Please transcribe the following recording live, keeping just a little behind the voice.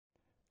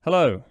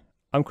Hello,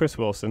 I'm Chris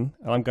Wilson,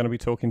 and I'm going to be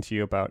talking to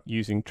you about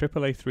using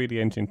AAA 3D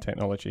engine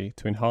technology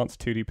to enhance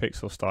 2D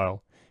pixel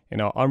style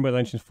in our Unreal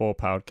Engine 4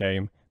 powered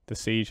game, The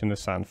Siege and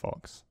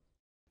Sandfox.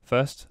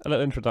 First, a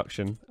little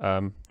introduction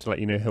to let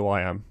you know who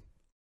I am.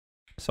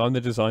 So I'm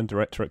the design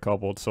director at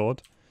Cardboard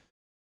Sword.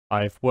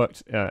 I've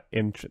worked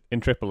in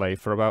AAA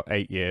for about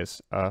 8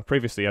 years,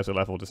 previously as a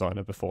level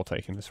designer before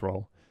taking this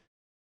role.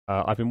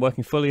 I've been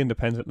working fully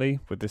independently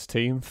with this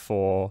team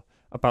for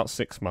about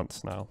 6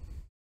 months now.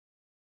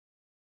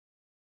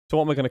 So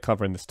what am I going to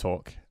cover in this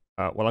talk?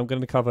 Well, I'm going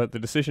to cover the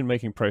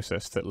decision-making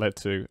process that led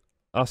to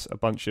us, a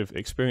bunch of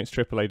experienced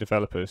AAA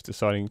developers,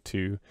 deciding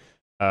to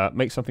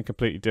make something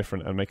completely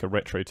different and make a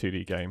retro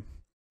 2D game.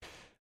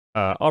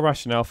 Our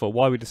rationale for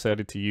why we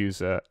decided to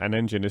use an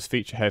engine as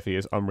feature-heavy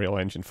as Unreal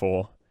Engine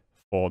 4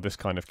 for this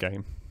kind of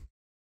game.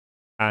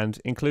 And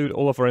include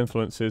all of our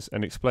influences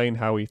and explain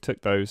how we took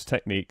those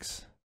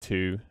techniques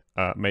to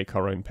make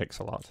our own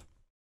pixel art.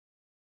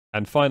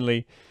 And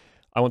finally,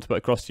 I want to put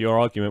across to your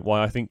argument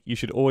why I think you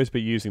should always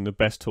be using the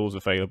best tools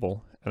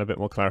available and a bit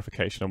more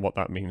clarification on what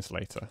that means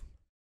later.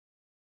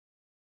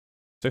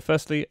 So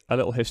firstly, a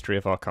little history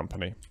of our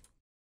company.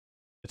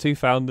 The two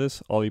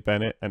founders, Ollie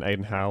Bennett and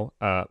Aidan Howe,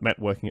 met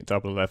working at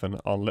Double 11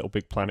 on Little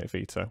Big Planet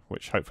Vita,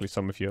 which hopefully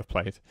some of you have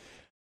played.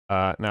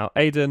 Now,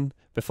 Aidan,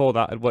 before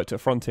that, had worked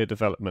at Frontier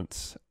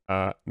Developments.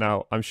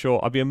 Now, I'm sure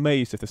I'd be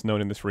amazed if there's no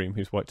one in this room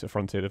who's worked at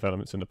Frontier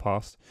Developments in the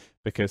past,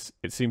 because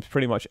it seems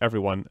pretty much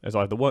everyone has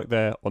either worked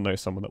there or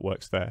knows someone that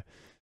works there.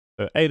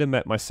 So Aidan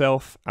met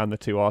myself and the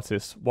two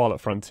artists while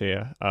at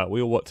Frontier.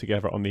 We all worked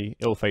together on the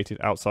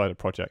ill-fated Outsider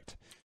project.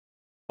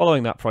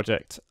 Following that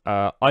project,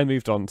 I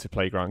moved on to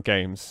Playground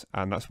Games,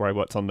 and that's where I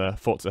worked on the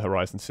Forza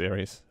Horizon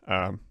series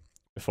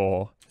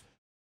before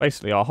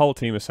basically our whole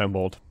team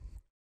assembled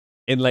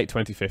in late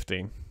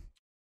 2015.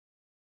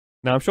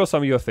 Now, I'm sure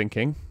some of you are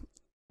thinking,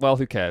 well,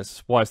 who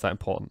cares? Why is that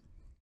important?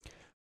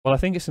 Well, I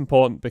think it's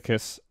important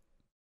because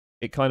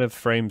it kind of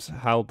frames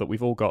how that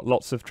we've all got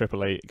lots of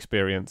AAA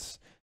experience.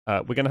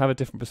 We're going to have a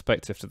different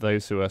perspective to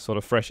those who are sort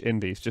of fresh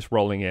indies just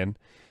rolling in.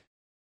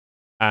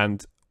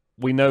 And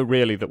we know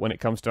really that when it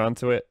comes down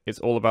to it, it's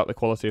all about the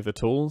quality of the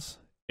tools.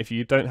 If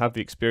you don't have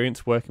the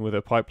experience working with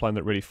a pipeline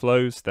that really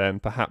flows, then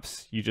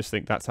perhaps you just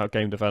think that's how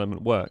game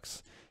development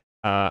works.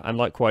 And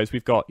likewise,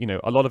 we've got,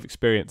 a lot of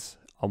experience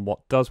on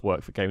what does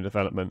work for game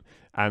development,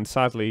 and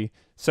sadly,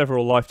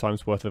 several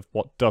lifetimes worth of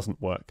what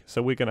doesn't work.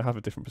 So we're going to have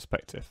a different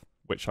perspective,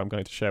 which I'm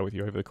going to share with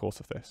you over the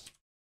course of this.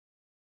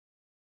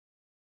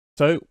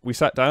 So we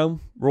sat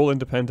down, we're all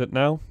independent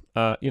now.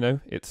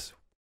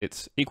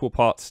 It's equal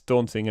parts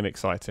daunting and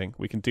exciting.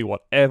 We can do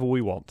whatever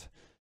we want.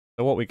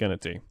 So what we're going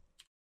to do.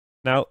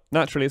 Now,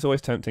 naturally, it's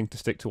always tempting to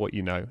stick to what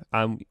you know,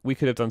 and we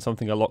could have done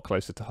something a lot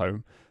closer to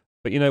home.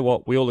 But you know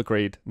what? We all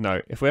agreed,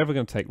 no, if we're ever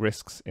going to take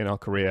risks in our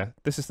career,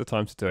 this is the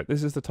time to do it.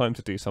 This is the time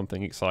to do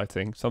something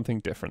exciting, something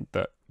different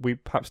that we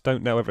perhaps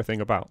don't know everything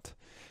about.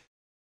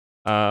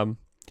 None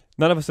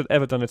of us had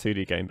ever done a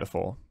 2D game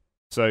before.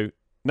 So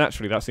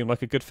naturally, that seemed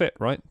like a good fit,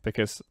 right?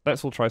 Because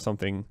let's try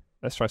something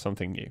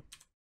new.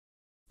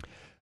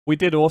 We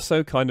did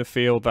also kind of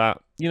feel that,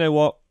 you know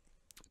what?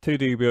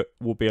 2D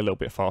will be a little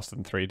bit faster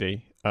than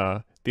 3D.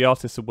 The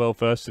artists are well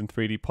versed in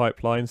 3D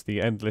pipelines,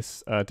 the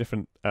endless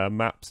different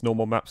maps,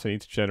 normal maps they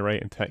need to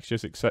generate, and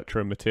textures,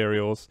 etc., and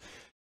materials.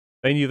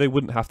 They knew they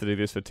wouldn't have to do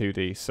this for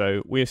 2D,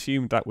 so we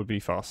assumed that would be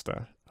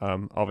faster.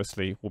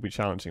 Obviously, we'll be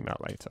challenging that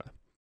later.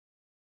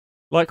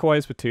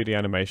 Likewise with 2D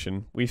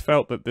animation, we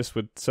felt that this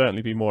would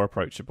certainly be more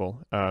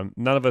approachable.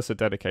 None of us are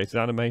dedicated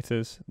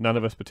animators. None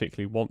of us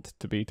particularly want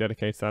to be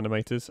dedicated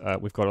animators.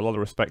 We've got a lot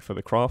of respect for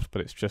the craft, but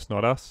it's just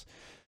not us.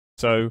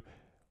 So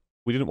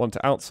we didn't want to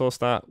outsource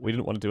that. We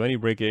didn't want to do any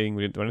rigging.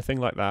 We didn't do anything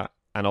like that.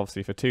 And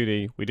obviously for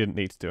 2D, we didn't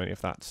need to do any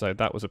of that. So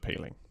that was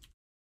appealing.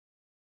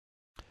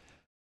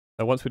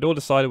 So once we'd all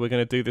decided we're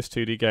going to do this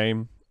 2D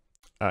game,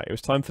 it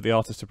was time for the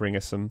artist to bring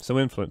us some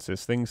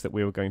influences, things that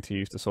we were going to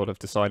use to sort of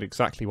decide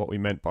exactly what we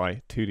meant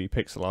by 2D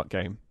pixel art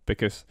game.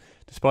 Because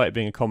despite it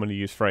being a commonly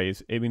used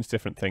phrase, it means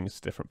different things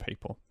to different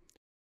people.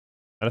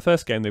 And the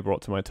first game they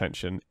brought to my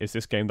attention is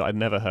this game that I'd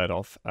never heard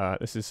of.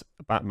 This is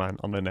Batman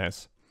on the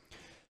NES.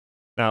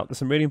 Now, there's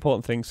some really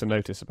important things to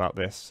notice about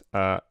this,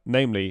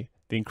 namely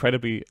the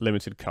incredibly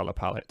limited color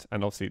palette,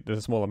 and obviously there's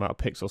a small amount of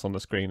pixels on the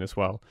screen as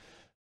well.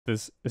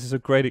 This is a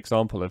great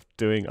example of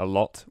doing a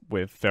lot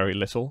with very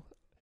little.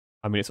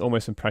 I mean, it's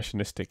almost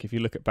impressionistic. If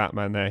you look at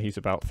Batman there, he's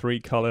about 3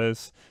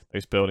 colors.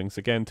 Those buildings,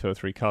 again, 2 or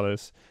 3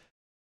 colors.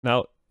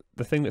 Now,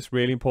 the thing that's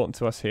really important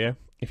to us here,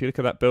 if you look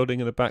at that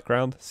building in the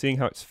background, seeing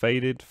how it's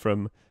faded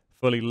from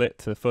fully lit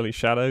to fully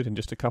shadowed in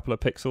just a couple of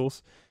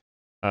pixels,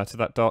 to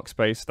that dark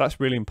space, that's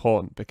really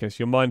important because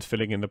your mind's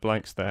filling in the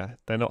blanks there.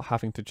 They're not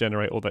having to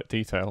generate all that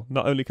detail.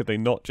 Not only could they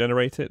not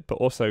generate it, but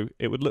also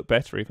it would look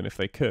better even if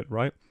they could,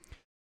 right?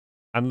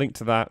 And linked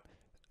to that,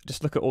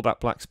 just look at all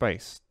that black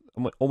space.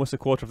 Almost a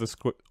quarter of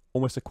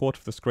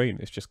the screen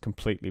is just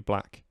completely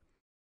black.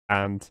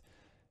 And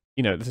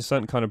there's a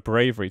certain kind of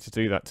bravery to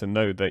do that, to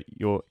know that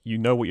you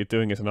know what you're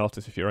doing as an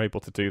artist if you're able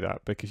to do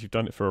that, because you've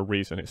done it for a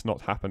reason. It's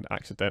not happened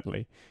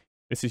accidentally.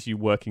 This is you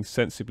working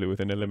sensibly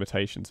within the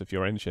limitations of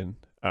your engine,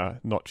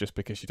 not just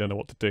because you don't know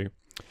what to do.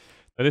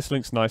 Now this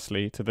links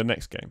nicely to the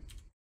next game,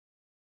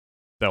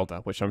 Zelda,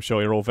 which I'm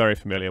sure you're all very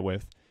familiar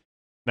with.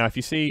 Now if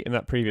you see in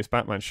that previous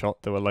Batman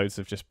shot there were loads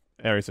of just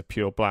areas of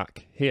pure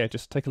black, here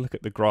just take a look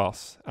at the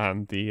grass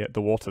and the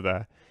water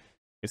there.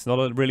 It's not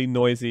a really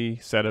noisy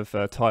set of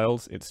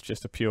tiles, it's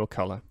just a pure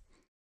colour.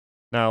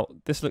 Now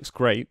this looks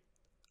great,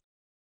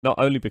 not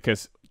only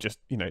because just,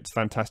 you know, it's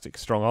fantastic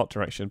strong art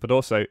direction, but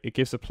also it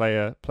gives the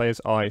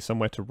player's eye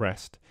somewhere to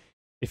rest.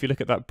 If you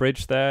look at that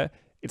bridge there,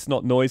 it's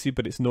not noisy,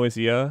 but it's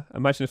noisier.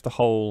 Imagine if the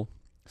whole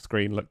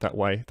screen looked that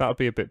way. That would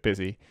be a bit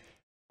busy.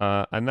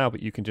 And now,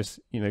 but you can just,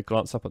 you know,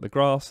 glance up at the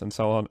grass and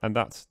so on, and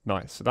that's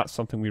nice. So that's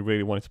something we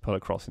really wanted to pull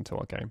across into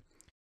our game.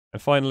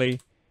 And finally,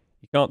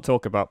 you can't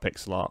talk about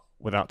pixel art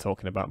without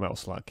talking about Metal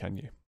Slug, can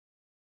you?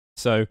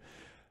 So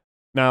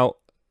now,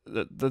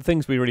 the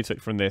things we really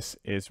took from this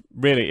is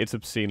really it's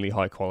obscenely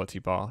high quality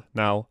bar.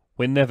 Now,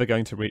 we're never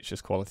going to reach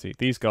this quality.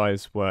 These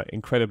guys were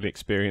incredibly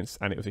experienced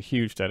and it was a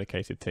huge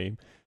dedicated team.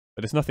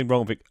 But there's nothing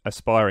wrong with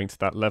aspiring to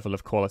that level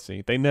of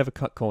quality. They never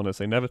cut corners,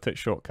 they never took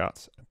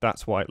shortcuts.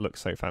 That's why it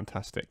looks so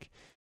fantastic.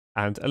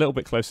 And a little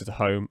bit closer to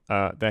home,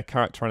 their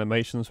character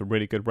animations were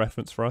really good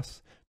reference for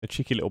us. The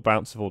cheeky little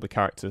bounce of all the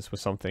characters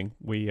was something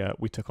we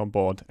took on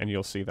board, and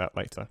you'll see that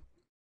later.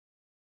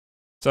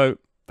 So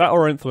that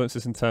are our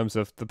influences in terms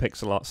of the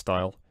pixel art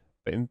style,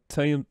 but in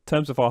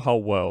terms of our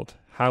whole world,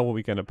 how are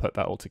we going to put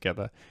that all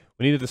together?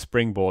 We needed a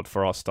springboard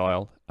for our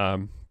style.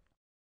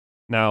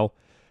 Now,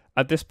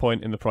 at this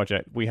point in the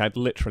project, we had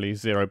literally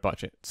zero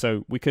budget,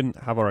 so we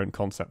couldn't have our own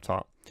concept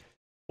art.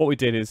 What we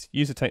did is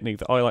use a technique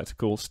that I like to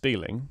call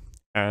stealing,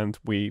 and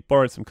we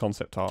borrowed some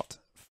concept art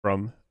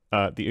from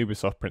the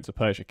Ubisoft Prince of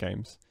Persia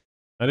games.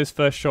 Now this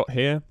first shot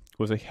here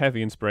was a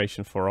heavy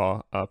inspiration for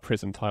our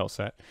prison tile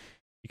set.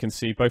 You can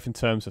see both in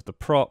terms of the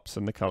props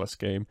and the colour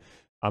scheme.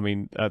 I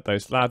mean,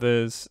 those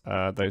ladders,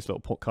 those little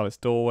portcullis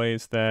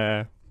doorways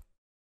there,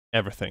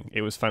 everything.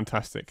 It was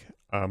fantastic.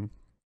 And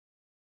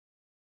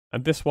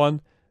this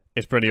one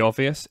is pretty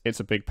obvious. It's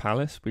a big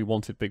palace. We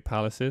wanted big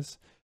palaces.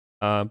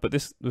 But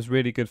this was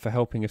really good for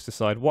helping us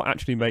decide what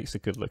actually makes a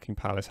good looking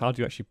palace. How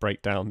do you actually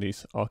break down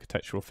these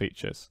architectural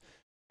features?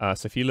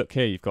 So if you look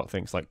here, you've got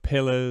things like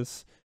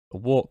pillars, the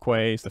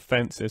walkways, the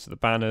fences, the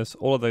banners,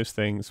 all of those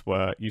things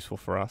were useful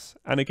for us.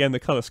 And again, the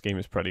colour scheme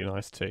is pretty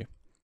nice too.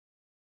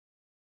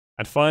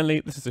 And finally,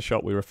 this is a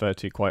shot we referred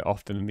to quite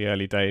often in the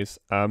early days.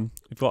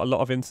 We've got a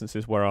lot of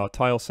instances where our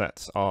tile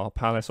sets, our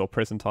palace or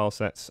prison tile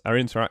sets, are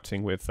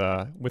interacting with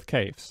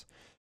caves.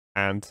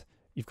 And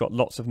you've got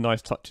lots of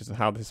nice touches of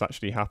how this is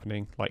actually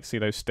happening. Like see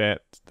those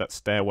that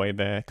stairway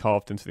there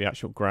carved into the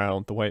actual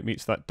ground, the way it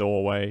meets that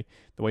doorway,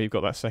 the way you've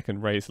got that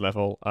second raised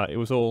level. It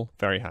was all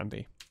very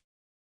handy.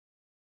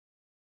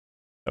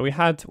 So we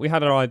had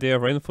our idea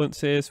of our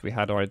influences, we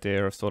had our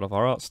idea of sort of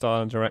our art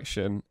style and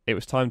direction. It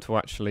was time to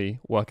actually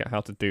work out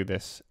how to do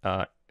this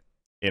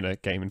in a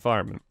game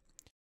environment.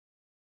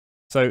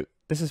 So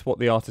this is what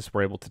the artists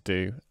were able to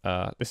do.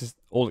 This is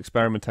all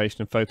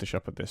experimentation and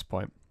Photoshop at this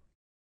point.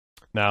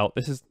 Now,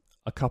 this is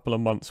a couple of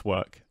months'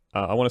 work.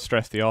 I want to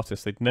stress the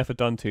artists, they'd never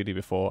done 2D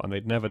before and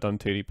they'd never done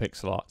 2D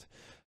pixel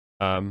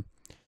art.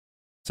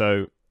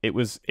 So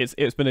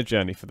it's been a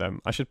journey for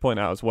them. I should point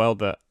out as well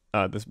that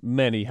there's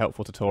many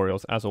helpful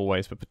tutorials, as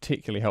always, but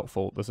particularly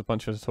helpful. There's a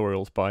bunch of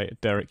tutorials by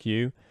Derek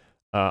Yu.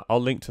 I'll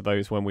link to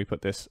those when we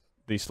put these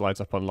slides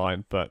up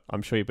online, but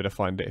I'm sure you'll be able to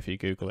find it if you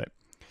Google it.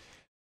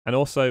 And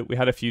also, we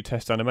had a few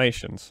test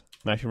animations.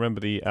 Now, if you remember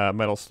the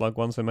Metal Slug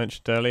ones I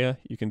mentioned earlier,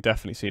 you can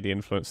definitely see the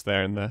influence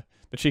there in the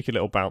cheeky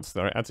little bounce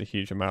there. It adds a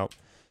huge amount.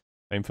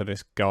 Same for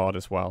this guard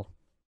as well.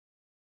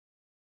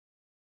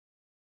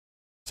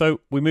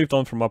 So we moved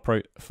on from our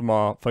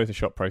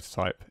Photoshop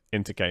prototype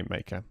into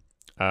GameMaker.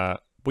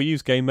 We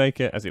used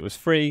GameMaker as it was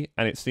free,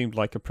 and it seemed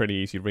like a pretty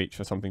easy reach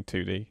for something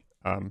 2D.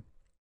 So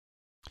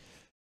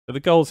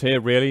the goals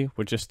here really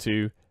were just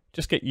to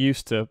get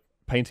used to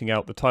painting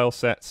out the tile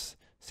sets,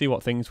 see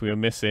what things we were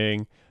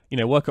missing, you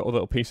know, work out all the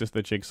little pieces of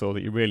the jigsaw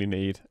that you really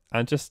need,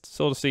 and just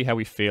sort of see how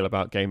we feel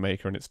about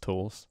GameMaker and its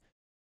tools.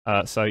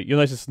 So you'll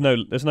notice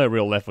there's no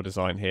real level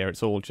design here.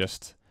 It's all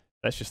just,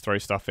 let's just throw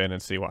stuff in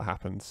and see what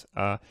happens.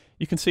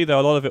 You can see that a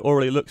lot of it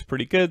already looks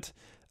pretty good,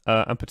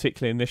 and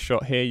particularly in this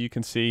shot here, you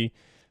can see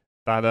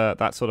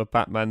that sort of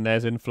Batman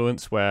Nes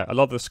influence where a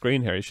lot of the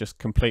screen here is just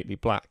completely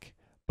black,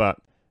 but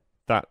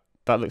that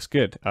looks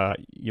good.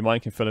 Your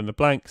mind can fill in the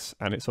blanks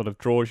and it sort of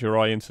draws your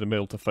eye into the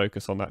middle to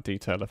focus on that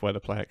detail of where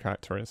the player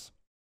character is.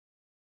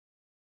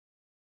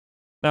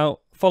 Now,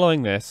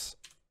 following this,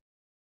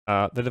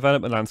 the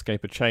development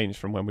landscape had changed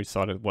from when we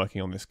started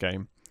working on this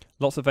game.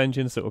 Lots of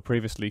engines that were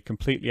previously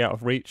completely out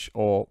of reach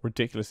or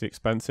ridiculously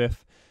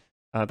expensive,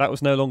 that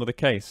was no longer the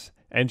case.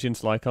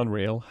 Engines like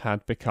Unreal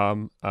had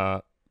become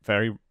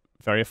very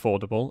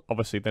affordable.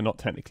 Obviously, they're not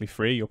technically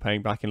free. You're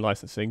paying back in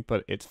licensing,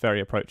 but it's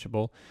very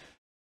approachable.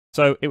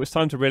 So it was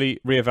time to really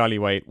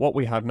reevaluate what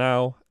we had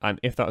now and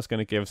if that was going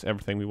to give us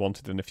everything we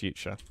wanted in the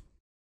future.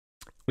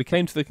 We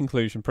came to the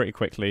conclusion pretty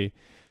quickly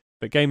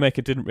that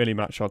GameMaker didn't really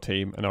match our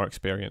team and our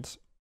experience.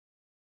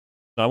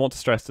 Now, I want to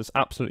stress there's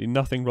absolutely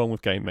nothing wrong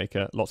with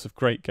GameMaker. Lots of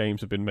great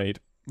games have been made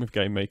with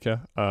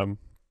GameMaker. I'm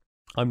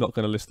not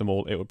going to list them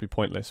all; it would be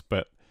pointless.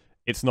 But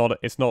it's not.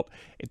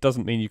 It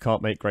doesn't mean you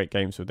can't make great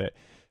games with it.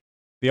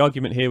 The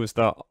argument here was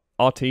that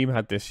our team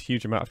had this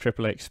huge amount of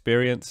AAA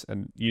experience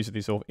and use of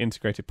these sort of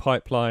integrated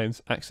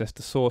pipelines, access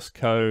to source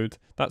code,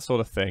 that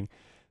sort of thing.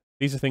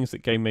 These are things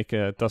that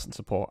GameMaker doesn't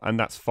support, and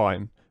that's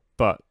fine.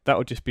 But that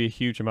would just be a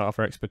huge amount of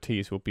our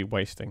expertise we'll be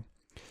wasting.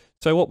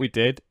 So what we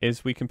did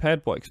is we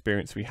compared what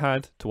experience we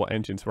had to what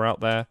engines were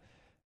out there,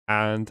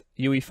 and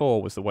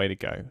UE4 was the way to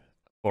go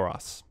for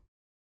us.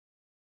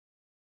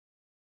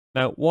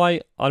 Now,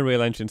 why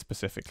Unreal Engine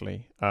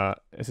specifically?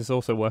 This is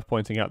also worth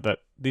pointing out that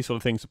these sort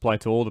of things apply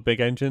to all the big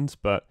engines,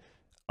 but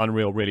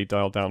Unreal really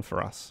dialed down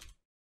for us.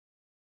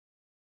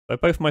 So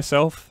both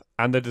myself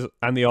and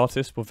the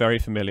artist were very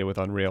familiar with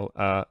Unreal.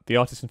 The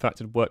artist, in fact,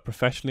 had worked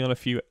professionally on a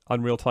few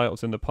Unreal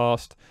titles in the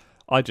past.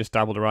 I just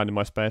dabbled around in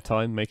my spare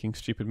time, making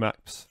stupid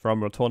maps for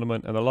Unreal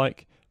Tournament and the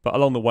like. But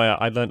along the way,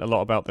 I learned a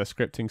lot about their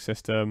scripting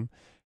system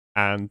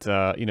and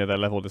their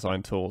level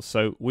design tools.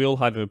 So we all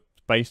had a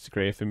base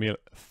degree of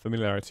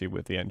familiarity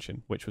with the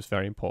engine, which was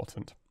very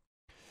important.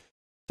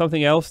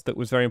 Something else that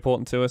was very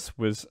important to us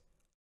was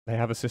they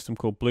have a system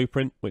called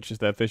Blueprint, which is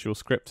their visual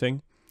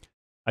scripting.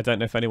 I don't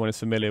know if anyone is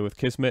familiar with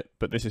Kismet,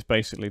 but this is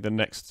basically the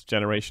next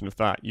generation of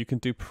that. You can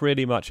do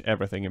pretty much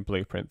everything in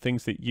Blueprint.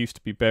 Things that used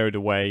to be buried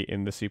away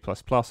in the C++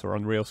 or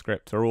Unreal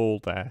script are all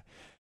there.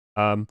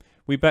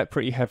 We bet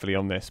pretty heavily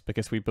on this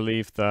because we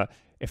believe that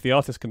if the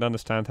artist can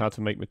understand how to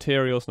make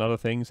materials and other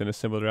things in a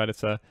similar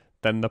editor,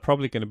 then they're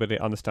probably going to be able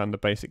to understand the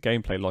basic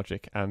gameplay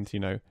logic and,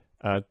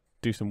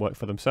 do some work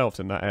for themselves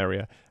in that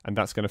area. And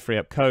that's going to free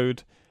up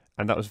code,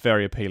 and that was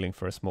very appealing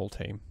for a small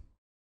team.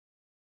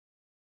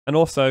 And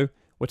also,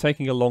 we're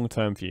taking a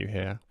long-term view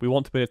here. We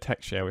want to be a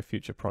tech share with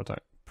future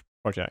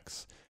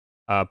projects.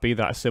 Be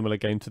that a similar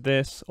game to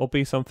this, or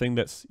be something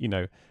that's,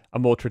 a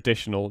more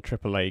traditional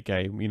AAA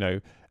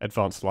game,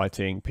 advanced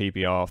lighting,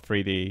 PBR,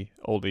 3D,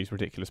 all these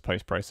ridiculous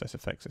post-process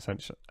effects,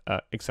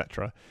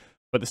 etc.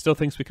 But there's still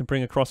things we can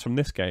bring across from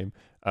this game.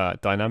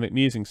 Dynamic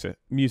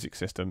music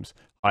systems,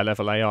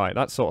 high-level AI,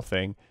 that sort of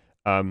thing.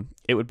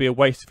 It would be a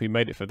waste if we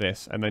made it for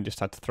this and then just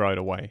had to throw it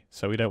away.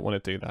 So we don't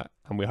want to do that.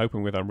 And we're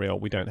hoping with Unreal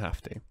we don't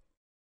have to.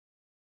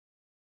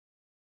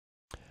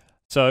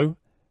 So,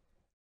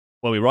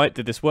 were we right?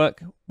 Did this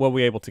work? Were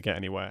we able to get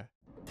anywhere?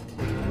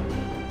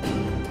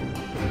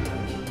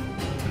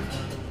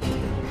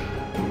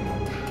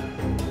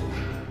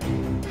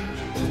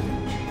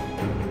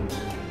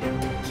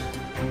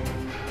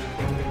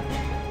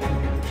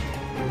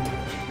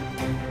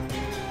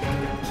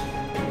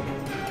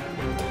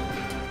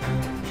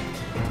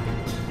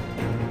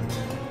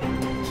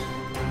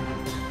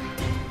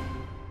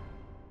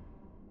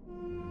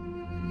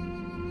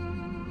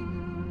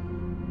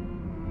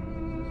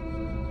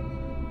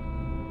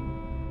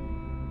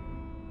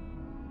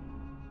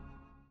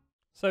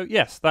 So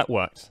yes, that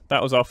worked.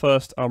 That was our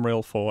first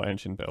Unreal 4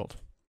 engine build.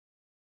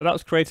 So that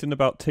was created in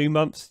about 2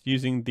 months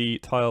using the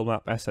tile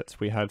map assets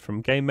we had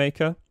from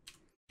GameMaker.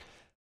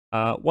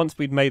 Once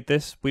we'd made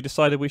this, we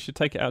decided we should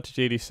take it out to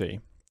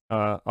GDC.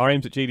 Our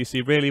aims at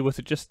GDC really were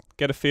to just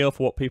get a feel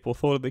for what people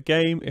thought of the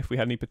game, if we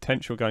had any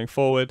potential going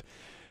forward,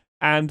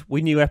 and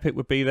we knew Epic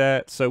would be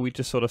there, so we'd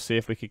just sort of see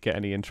if we could get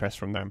any interest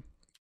from them.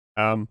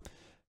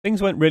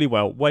 Things went really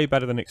well, way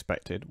better than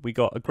expected. We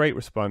got a great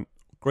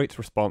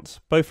response,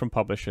 both from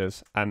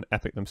publishers and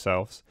Epic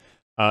themselves.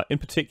 In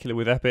particular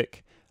with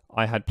Epic,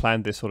 I had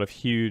planned this sort of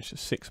huge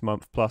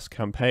 6-month+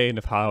 campaign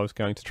of how I was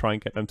going to try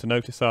and get them to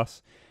notice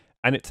us,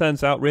 and it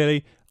turns out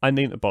really I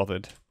needn't have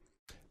bothered,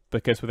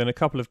 because within a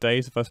couple of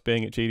days of us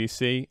being at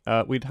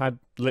GDC, we'd had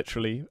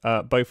literally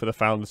both of the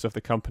founders of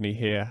the company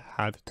here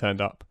had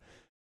turned up,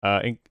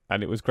 and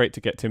it was great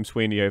to get Tim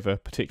Sweeney over,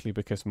 particularly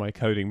because my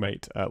coding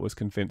mate was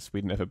convinced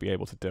we'd never be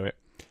able to do it.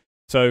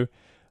 So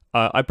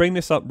I bring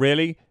this up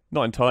really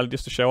not entirely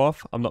just to show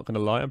off, I'm not going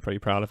to lie, I'm pretty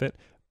proud of it,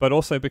 but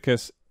also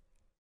because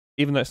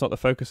even though it's not the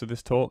focus of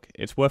this talk,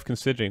 it's worth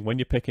considering when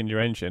you're picking your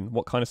engine,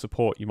 what kind of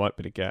support you might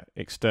be able to get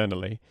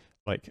externally.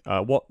 Like,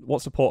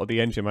 what support are the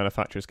engine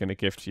manufacturers going to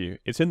give to you?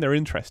 It's in their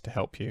interest to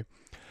help you.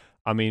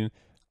 I mean,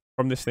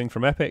 from this thing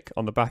from Epic,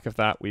 on the back of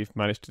that, we've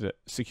managed to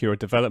secure a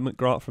development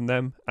grant from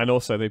them, and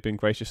also they've been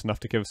gracious enough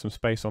to give us some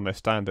space on their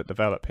stand at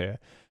Develop here.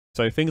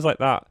 So things like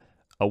that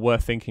are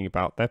worth thinking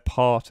about. They're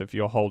part of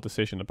your whole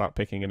decision about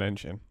picking an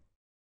engine.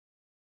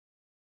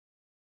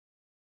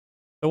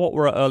 So what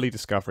were our early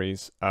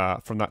discoveries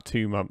from that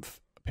 2-month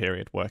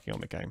period working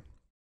on the game?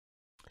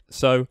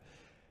 So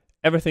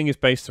everything is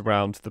based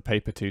around the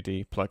Paper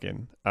 2D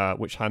plugin,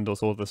 which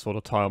handles all the sort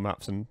of tile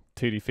maps and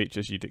 2D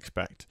features you'd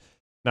expect.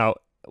 Now,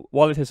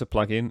 while it is a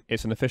plugin,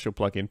 it's an official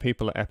plugin.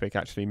 People at Epic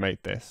actually made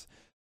this.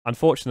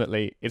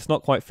 Unfortunately, it's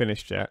not quite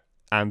finished yet,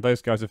 and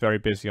those guys are very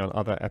busy on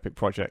other Epic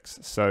projects.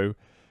 So,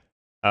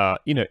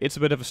 it's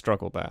a bit of a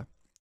struggle there.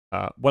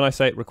 When I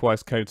say it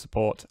requires code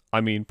support, I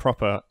mean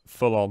proper,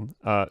 full-on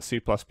C++,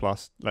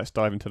 let's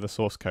dive into the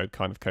source code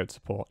kind of code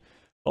support.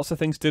 Lots of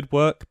things did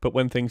work, but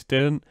when things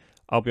didn't,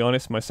 I'll be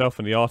honest, myself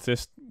and the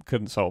artist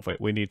couldn't solve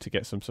it. We need to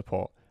get some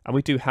support. And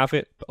we do have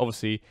it, but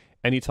obviously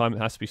any time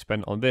that has to be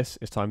spent on this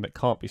is time that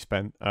can't be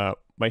spent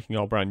making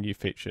our brand new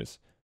features.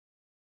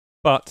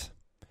 But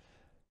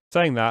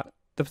saying that,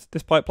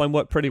 this pipeline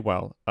worked pretty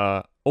well.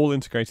 All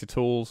integrated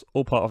tools,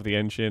 all part of the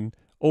engine,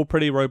 all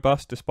pretty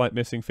robust despite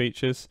missing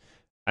features,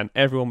 and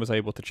everyone was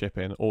able to chip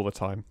in all the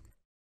time.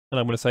 And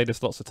I'm going to say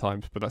this lots of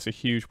times, but that's a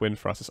huge win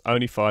for us. It's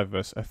only 5 of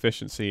us.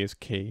 Efficiency is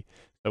key.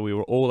 So we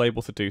were all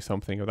able to do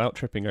something without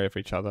tripping over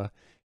each other.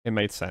 It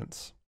made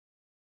sense.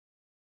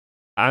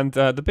 And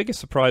the biggest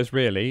surprise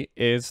really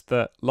is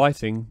that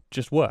lighting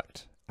just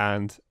worked,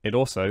 and it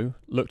also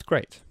looked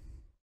great.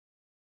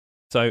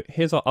 So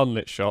here's our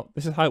unlit shot.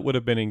 This is how it would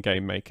have been in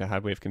Game Maker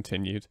had we have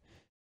continued.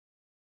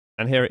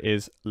 And here it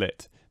is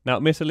lit. Now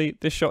admittedly,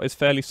 this shot is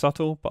fairly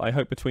subtle, but I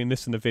hope between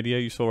this and the video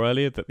you saw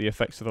earlier that the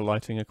effects of the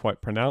lighting are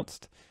quite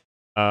pronounced.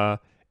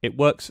 It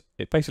works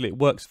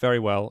very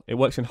well. It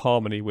works in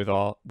harmony with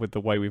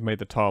the way we've made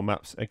the tile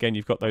maps. Again,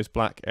 you've got those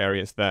black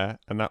areas there,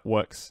 and that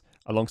works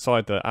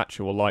alongside the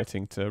actual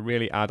lighting to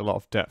really add a lot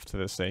of depth to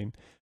the scene.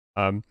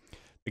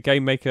 The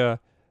Game Maker,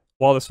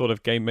 while the sort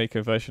of Game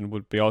Maker version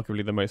would be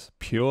arguably the most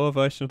pure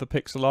version of the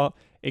pixel art,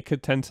 it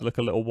could tend to look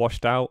a little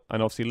washed out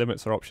and obviously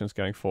limits our options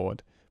going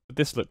forward. But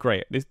this looked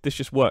great. This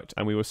just worked,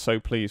 and we were so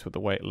pleased with the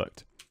way it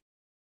looked.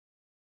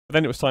 But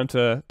then it was time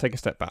to take a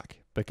step back,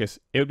 because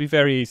it would be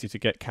very easy to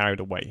get carried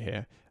away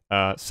here.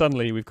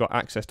 Suddenly we've got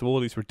access to all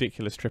these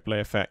ridiculous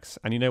AAA effects,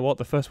 and you know what?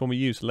 The first one we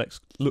used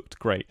looked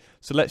great.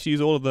 So let's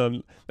use all of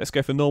them. Let's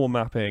go for normal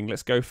mapping.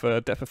 Let's go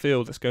for depth of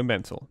field. Let's go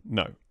mental.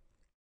 No,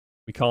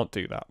 we can't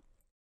do that.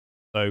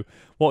 So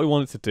what we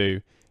wanted to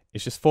do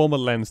is just form a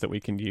lens that we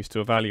can use to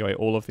evaluate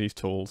all of these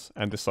tools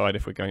and decide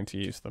if we're going to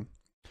use them.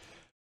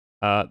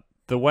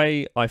 The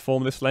way I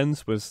formed this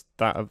lens was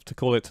that of to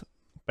call it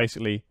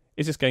basically,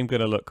 is this game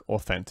going to look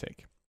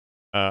authentic?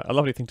 A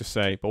lovely thing to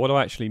say, but what do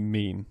I actually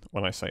mean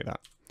when I say that?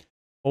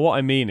 Well, what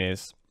I mean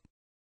is,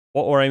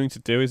 what we're aiming to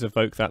do is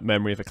evoke that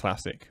memory of a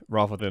classic,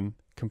 rather than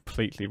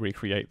completely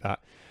recreate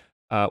that.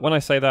 When I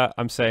say that,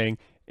 I'm saying,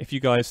 if you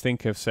guys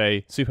think of,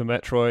 say, Super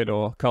Metroid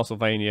or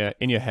Castlevania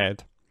in your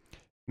head,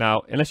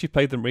 now, unless you've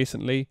played them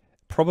recently,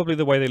 probably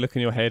the way they look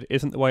in your head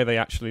isn't the way they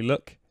actually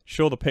look.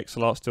 Sure, the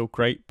pixel art's still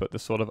great, but the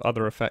sort of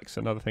other effects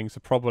and other things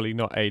are probably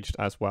not aged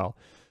as well.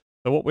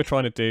 So what we're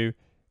trying to do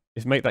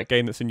is make that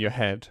game that's in your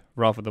head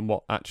rather than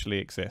what actually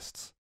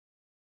exists.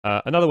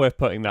 Another way of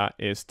putting that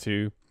is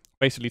to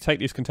basically take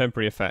these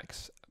contemporary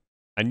effects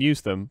and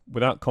use them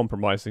without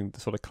compromising the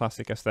sort of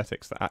classic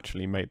aesthetics that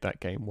actually made that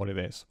game what it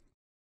is.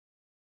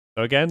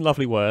 So again,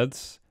 lovely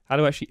words. How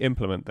do I actually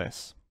implement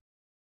this?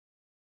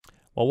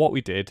 Well, what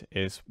we did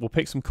is we'll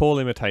pick some core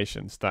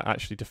limitations that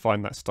actually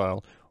define that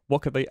style.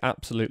 What could they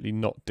absolutely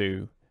not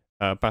do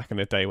back in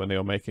the day when they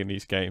were making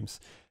these games?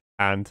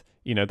 And,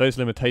 you know, those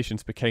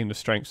limitations became the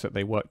strengths that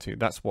they work to.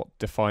 That's what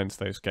defines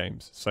those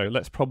games. So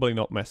let's probably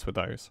not mess with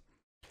those.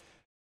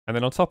 And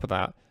then on top of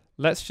that,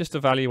 let's just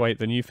evaluate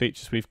the new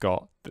features we've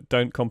got that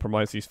don't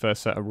compromise these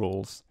first set of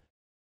rules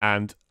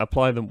and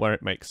apply them where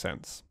it makes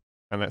sense.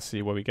 And let's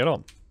see where we get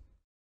on.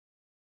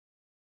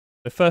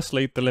 So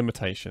firstly, the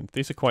limitations.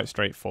 These are quite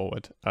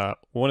straightforward. We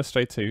want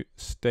to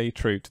stay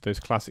true to those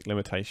classic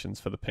limitations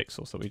for the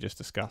pixels that we just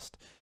discussed,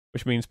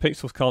 which means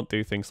pixels can't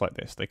do things like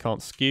this. They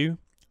can't skew,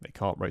 they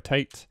can't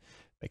rotate,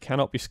 they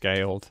cannot be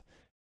scaled,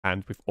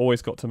 and we've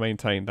always got to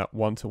maintain that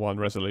one-to-one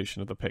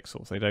resolution of the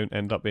pixels. They don't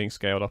end up being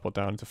scaled up or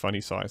down to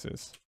funny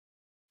sizes.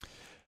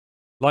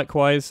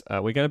 Likewise,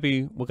 we're going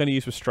to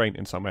use restraint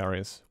in some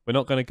areas. We're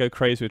not going to go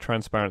crazy with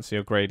transparency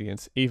or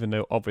gradients, even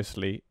though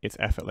obviously it's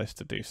effortless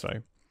to do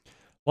so.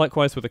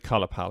 Likewise with the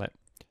color palette.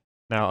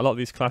 Now, a lot of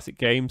these classic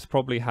games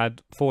probably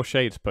had 4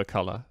 shades per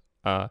color.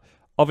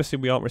 Obviously,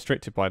 we aren't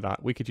restricted by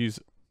that. We could use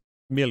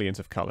millions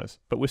of colors,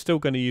 but we're still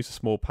going to use a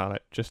small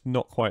palette, just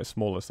not quite as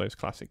small as those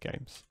classic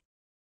games.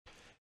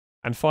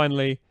 And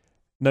finally,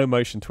 no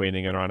motion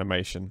tweening in our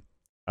animation.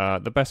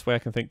 The best way I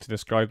can think to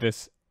describe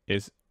this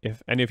is,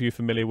 if any of you are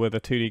familiar with a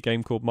 2D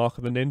game called Mark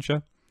of the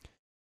Ninja.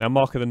 Now,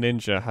 Mark of the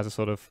Ninja has a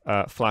sort of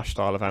flash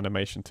style of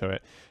animation to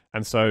it,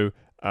 and so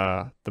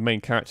the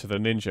main character, the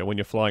ninja, when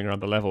you're flying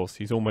around the levels,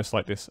 he's almost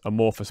like this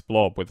amorphous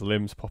blob with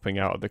limbs popping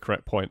out at the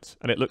correct points,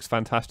 and it looks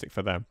fantastic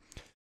for them.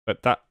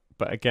 But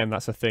again,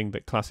 that's a thing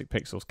that classic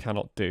pixels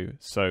cannot do,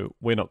 so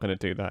we're not going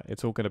to do that.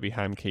 It's all going to be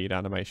hand-keyed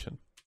animation.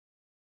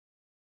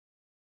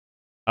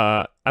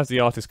 As the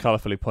artist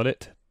colourfully put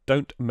it,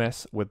 don't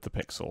mess with the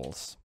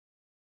pixels.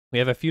 We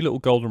have a few little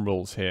golden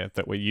rules here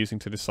that we're using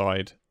to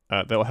decide,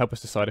 that will help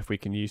us decide if we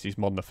can use these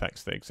modern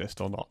effects that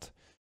exist or not.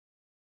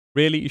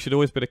 Really, you should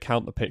always be able to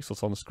count the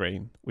pixels on the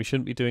screen. We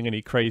shouldn't be doing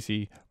any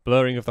crazy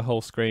blurring of the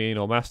whole screen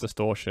or mass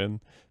distortion,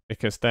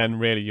 because then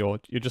really you're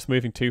just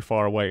moving too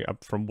far away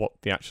from what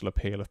the actual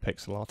appeal of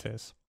pixel art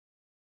is.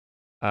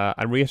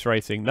 And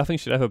reiterating, nothing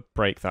should ever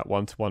break that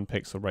 1-to-1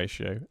 pixel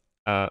ratio.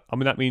 I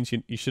mean, that means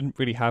you shouldn't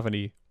really have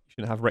you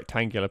shouldn't have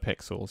rectangular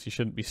pixels. You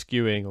shouldn't be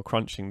skewing or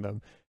crunching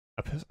them.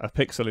 A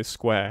pixel is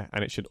square,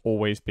 and it should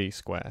always be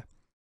square.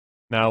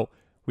 Now,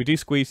 we do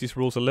squeeze these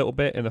rules a little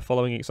bit in the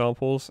following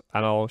examples,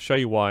 and I'll show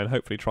you why and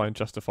hopefully try and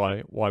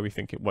justify why we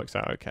think it works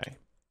out okay.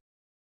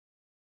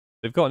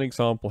 They've got an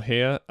example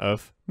here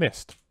of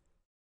mist.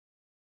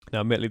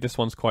 Now, admittedly, this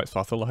one's quite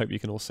subtle. I hope you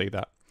can all see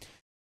that.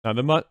 Now,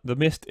 the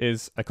mist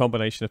is a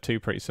combination of two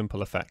pretty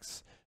simple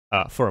effects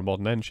for a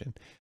modern engine.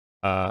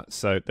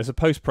 So there's a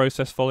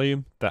post-process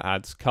volume that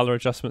adds color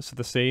adjustments to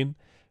the scene,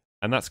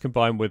 and that's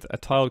combined with a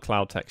tiled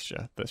cloud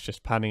texture that's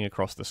just panning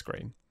across the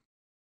screen.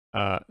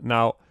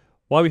 Now,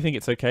 why we think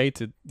it's okay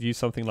to use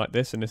something like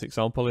this in this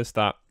example is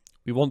that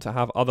we want to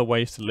have other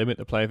ways to limit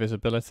the player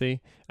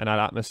visibility and add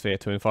atmosphere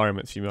to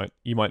environments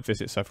you might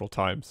visit several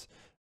times.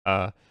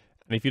 And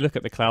if you look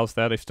at the clouds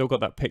there, they've still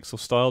got that pixel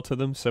style to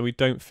them, so we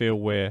don't feel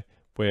we're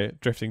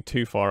drifting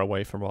too far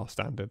away from our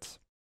standards.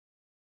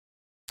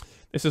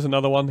 This is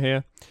another one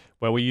here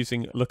where we're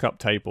using lookup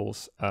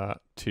tables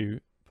to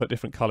put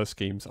different color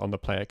schemes on the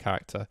player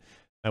character.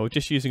 Now we're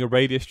just using a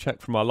radius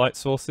check from our light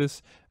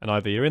sources, and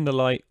either you're in the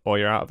light or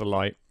you're out of the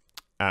light,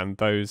 and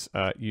those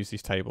use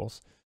these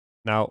tables.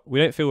 Now we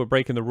don't feel we're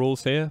breaking the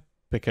rules here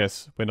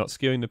because we're not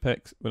skewing the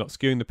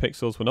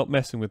pixels, we're not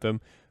messing with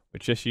them, we're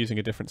just using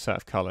a different set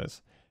of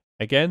colors.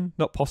 Again,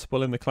 not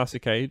possible in the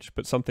classic age,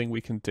 but something we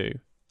can do.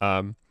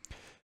 But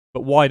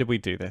why did we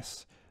do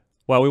this?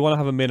 Well, we want to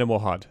have a minimal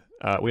HUD.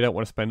 We don't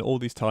want to spend all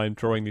this time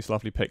drawing these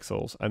lovely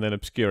pixels and then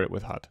obscure it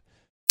with HUD.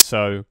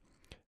 So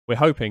we're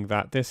hoping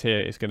that this here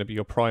is going to be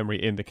your primary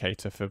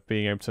indicator for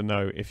being able to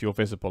know if you're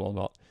visible or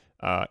not.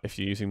 If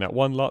you're using that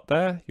one lot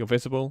there, you're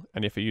visible,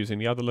 and if you're using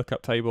the other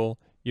lookup table,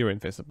 you're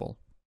invisible.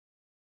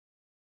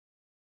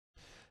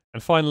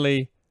 And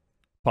finally,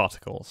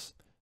 particles.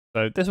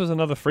 So this was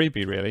another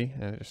freebie, really.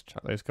 Just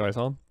chuck those guys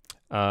on.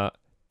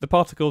 The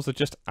particles are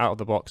just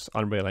out-of-the-box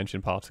Unreal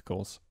Engine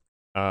particles.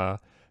 The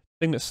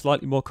thing that's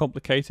slightly more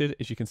complicated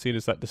is you can see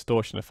there's that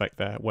distortion effect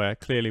there, where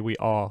clearly we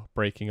are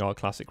breaking our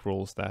classic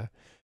rules there.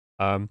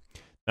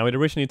 Now, we'd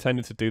originally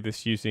intended to do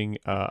this using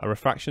a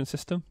refraction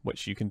system,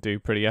 which you can do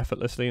pretty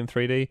effortlessly in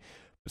 3D,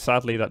 but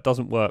sadly that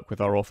doesn't work with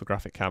our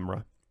orthographic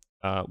camera.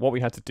 What we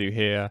had to do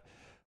here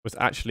was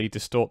actually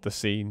distort the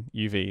scene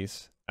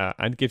UVs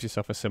and give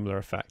yourself a similar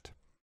effect.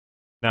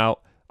 Now,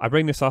 I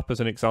bring this up as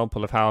an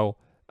example of how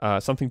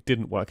something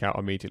didn't work out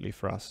immediately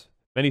for us.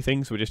 Many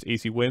things were just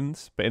easy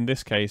wins, but in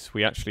this case,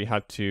 we actually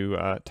had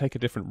to take a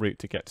different route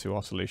to get to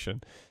our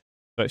solution.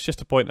 So it's just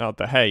to point out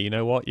that, hey, you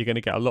know what? You're going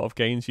to get a lot of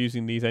gains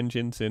using these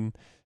engines in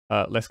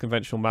less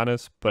conventional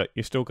manners, but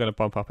you're still going to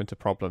bump up into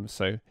problems,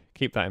 so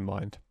keep that in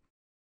mind.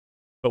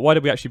 But why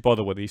did we actually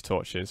bother with these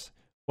torches?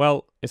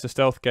 Well, it's a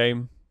stealth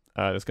game.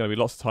 There's going to be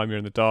lots of time you're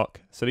in the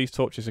dark, so these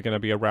torches are going to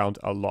be around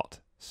a lot.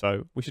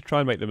 So we should try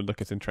and make them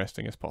look as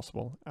interesting as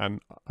possible,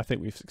 and I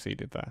think we've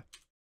succeeded there.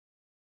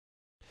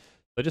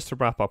 So just to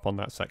wrap up on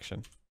that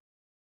section,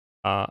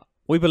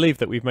 we believe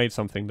that we've made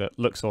something that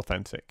looks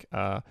authentic.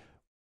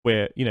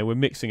 We're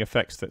mixing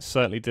effects that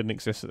certainly didn't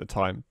exist at the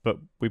time, but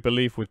we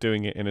believe we're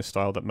doing it in a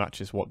style that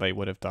matches what they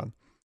would have done.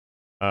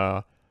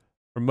 From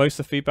most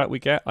of the feedback we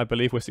get, I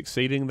believe we're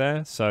succeeding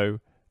there. So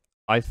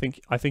I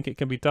think it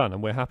can be done,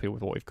 and we're happy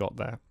with what we've got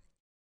there.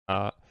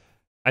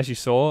 As you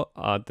saw,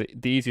 the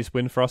easiest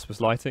win for us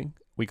was lighting.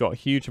 We got a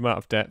huge amount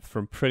of depth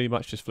from pretty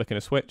much just flicking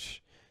a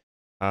switch.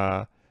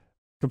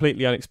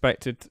 Completely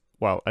unexpected.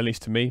 Well, at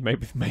least to me.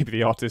 Maybe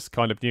the artist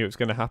kind of knew it was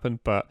going to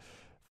happen, but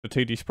the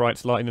 2D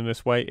sprites lighting in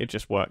this way, it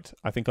just worked.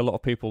 I think a lot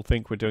of people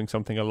think we're doing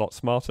something a lot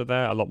smarter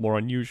there, a lot more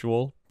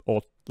unusual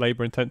or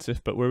labor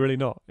intensive, but we're really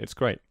not. It's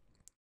great.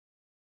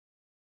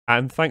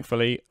 And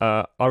thankfully,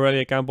 our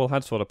earlier gamble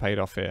had sort of paid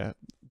off here.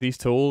 These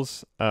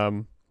tools,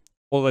 all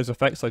those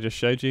effects I just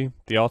showed you,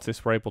 the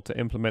artists were able to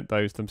implement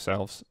those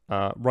themselves,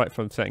 right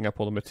from setting up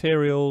all the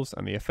materials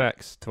and the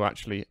effects to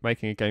actually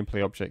making a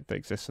gameplay object that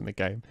exists in the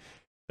game.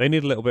 They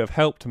need a little bit of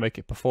help to make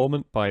it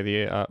performant by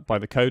the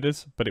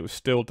coders, but it was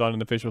still done in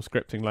the visual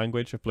scripting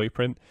language of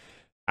Blueprint,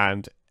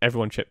 and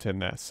everyone chipped in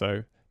there,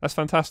 so that's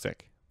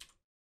fantastic.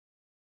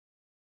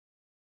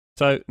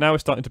 So now we're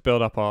starting to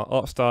build up our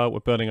art style, we're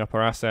building up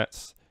our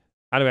assets.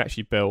 How do we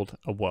actually build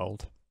a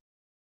world?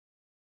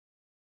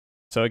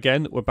 So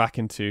again, we're back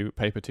into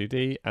Paper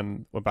 2D,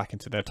 and we're back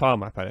into their tile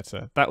map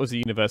editor. That was a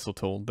universal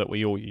tool that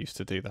we all used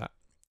to do that.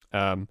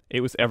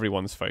 It was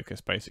everyone's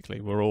focus, basically.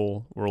 We're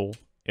all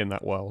in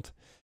that world.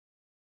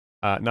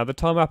 Now, the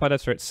tile map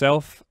editor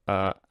itself,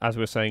 as we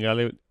were saying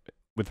earlier,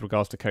 with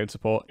regards to code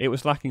support, it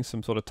was lacking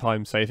some sort of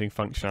time-saving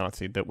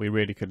functionality that we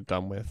really could have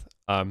done with.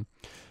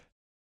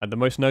 And the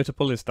most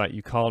notable is that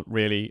you can't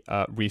really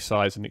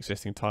resize an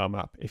existing tile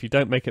map. If you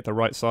don't make it the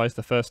right size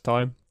the first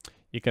time,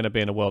 you're going to be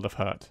in a world of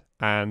hurt.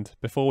 And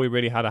before we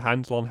really had a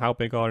handle on how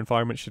big our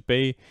environment should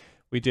be,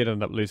 we did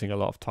end up losing a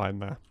lot of time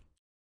there.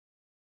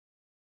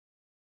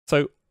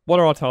 So what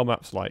are our tile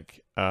maps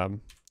like?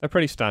 They're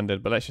pretty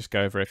standard, but let's just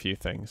go over a few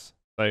things.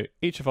 So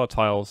each of our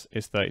tiles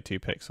is 32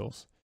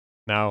 pixels.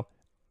 Now,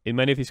 in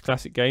many of these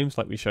classic games,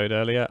 like we showed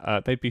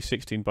earlier, they'd be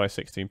 16 by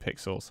 16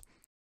 pixels.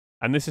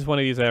 And this is one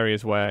of these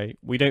areas where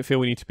we don't feel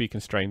we need to be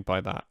constrained by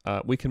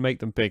that. We can make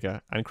them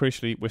bigger, and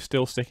crucially, we're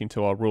still sticking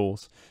to our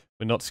rules.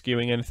 We're not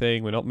skewing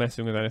anything, we're not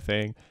messing with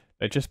anything.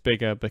 They're just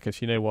bigger because,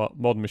 you know what,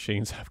 modern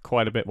machines have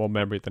quite a bit more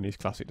memory than these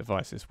classic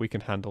devices. We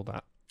can handle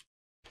that.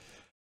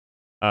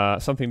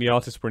 Something the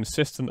artists were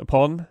insistent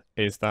upon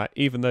is that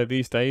even though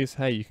these days,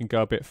 hey, you can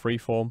go a bit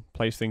freeform,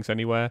 place things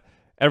anywhere,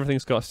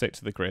 everything's got to stick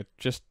to the grid.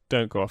 Just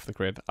don't go off the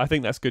grid. I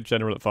think that's good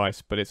general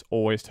advice, but it's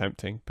always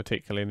tempting,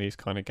 particularly in these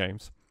kind of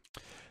games.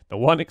 The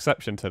one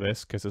exception to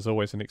this, because there's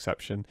always an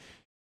exception,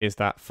 is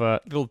that for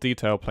little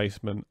detail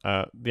placement,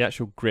 the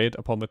actual grid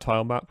upon the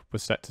tile map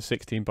was set to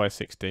 16 by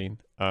 16.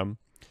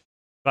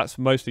 That's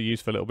mostly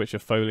used for little bits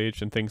of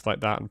foliage and things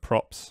like that and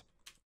props.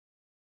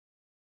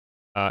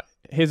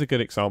 Here's a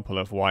good example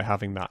of why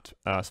having that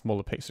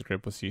smaller pixel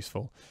grid was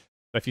useful.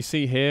 So if you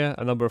see here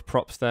a number of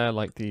props there,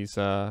 like these,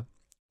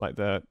 like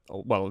the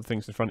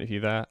things in front of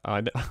you there.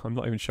 I'm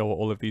not even sure what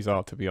all of these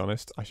are, to be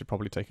honest. I should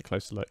probably take a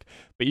closer look.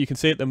 But you can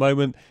see at the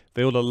moment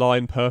they all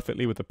align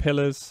perfectly with the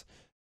pillars.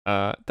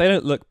 They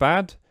don't look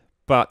bad,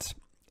 but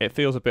it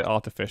feels a bit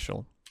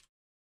artificial.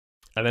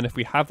 And then if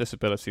we have this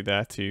ability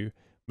there to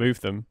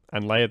move them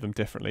and layer them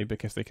differently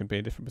because they can be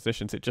in different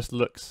positions, it just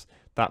looks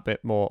that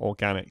bit more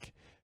organic.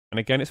 And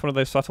again, it's one of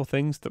those subtle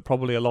things that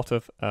probably a lot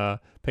of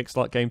pixel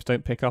art games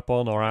don't pick up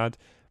on or add,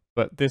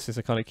 but this is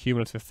a kind of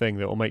cumulative thing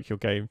that will make your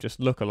game just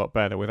look a lot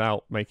better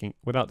without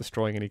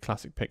destroying any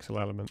classic pixel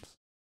elements.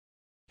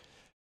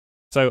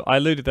 So I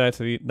alluded there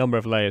to the number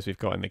of layers we've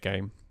got in the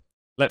game.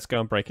 Let's go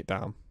and break it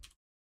down.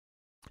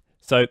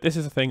 So this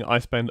is a thing I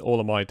spend all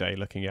of my day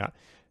looking at,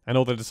 and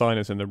all the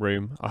designers in the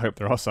room, I hope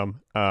there are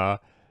some,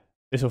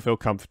 this will feel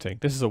comforting.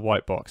 This is a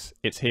white box.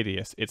 It's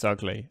hideous. It's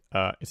ugly.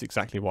 It's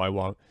exactly what I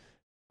want.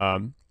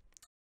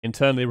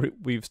 Internally,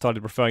 we've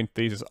started referring to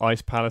these as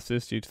ice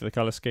palaces due to the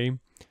color scheme.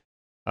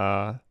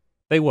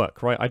 They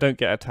work, right? I don't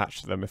get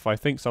attached to them. If I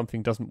think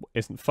something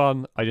isn't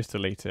fun, I just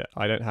delete it.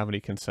 I don't have any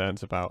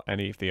concerns about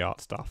any of the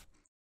art stuff.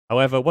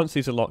 However, once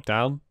these are locked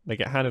down, they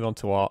get handed on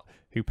to art,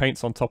 who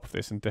paints on top of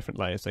this in different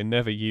layers. They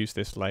never use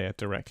this layer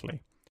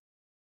directly.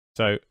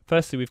 So,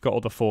 firstly, we've got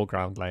all the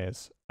foreground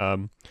layers.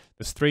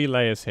 There's 3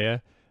 layers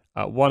here,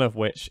 one of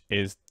which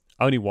is,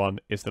 only one,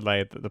 is the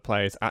layer that the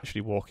player is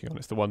actually walking on.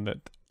 It's the one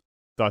that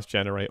does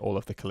generate all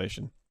of the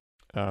collision.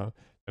 And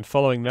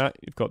following that,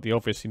 you've got the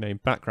obviously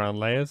named background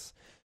layers.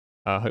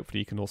 Hopefully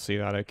you can all see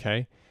that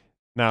okay.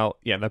 Now,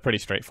 yeah, they're pretty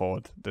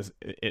straightforward.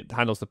 It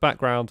handles the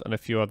background and a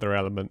few other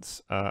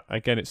elements.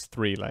 Again, it's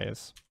 3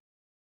 layers.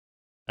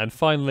 And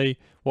finally,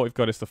 what we've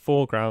got is the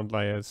foreground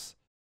layers.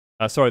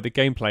 The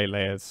gameplay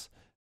layers.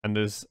 And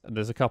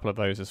there's a couple of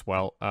those as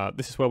well.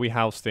 This is where we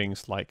house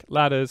things like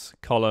ladders,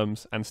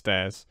 columns, and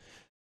stairs.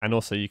 And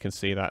also you can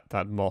see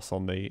that moss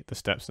on the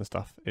steps and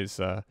stuff is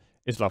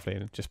lovely,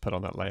 and just put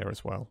on that layer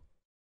as well.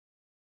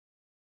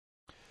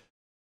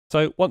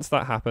 So once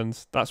that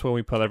happens, that's when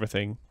we pull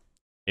everything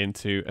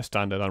into a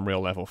standard Unreal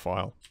level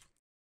file.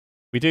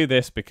 We do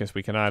this because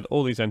we can add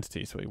all these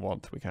entities that we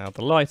want. We can add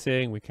the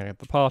lighting, we can add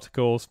the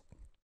particles,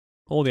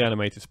 all the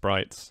animated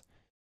sprites,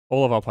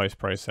 all of our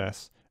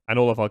post-process, and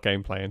all of our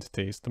gameplay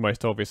entities, the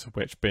most obvious of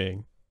which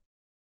being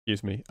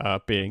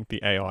the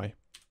AI.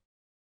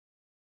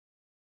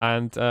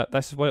 And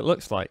this is what it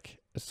looks like.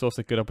 It's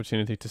also a good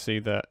opportunity to see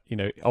that,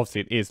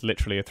 obviously it is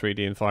literally a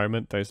 3D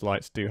environment. Those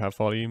lights do have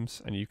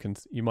volumes, and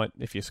you might,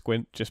 if you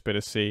squint, just be able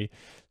to see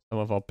some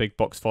of our big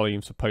box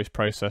volumes for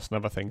post-process and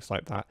other things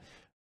like that.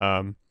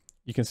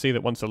 You can see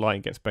that once the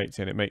lighting gets baked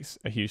in, it makes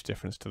a huge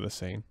difference to the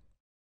scene.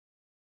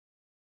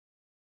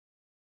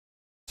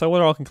 So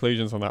what are our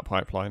conclusions on that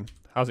pipeline?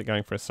 How's it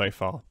going for us so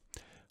far?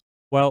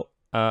 Well,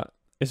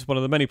 this is one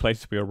of the many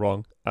places we were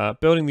wrong.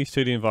 Building these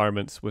 2D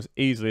environments was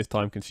easily as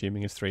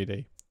time-consuming as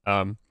 3D.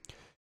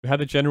 We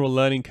had a general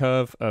learning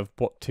curve of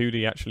what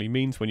 2D actually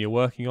means when you're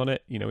working on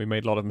it. We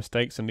made a lot of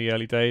mistakes in the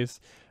early days.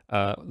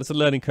 There's a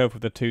learning curve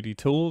with the 2D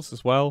tools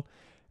as well.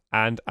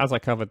 And as I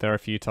covered there a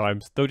few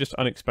times, there were just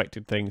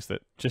unexpected things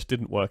that just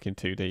didn't work in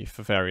 2D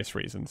for various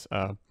reasons.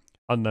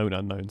 Unknown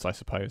unknowns, I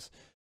suppose.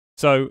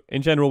 So,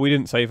 in general, we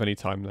didn't save any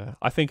time there.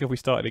 I think if we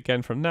started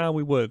again from now,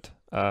 we would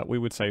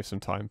save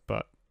some time,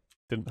 but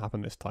it didn't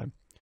happen this time.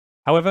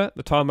 However,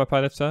 the tilemap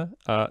editor,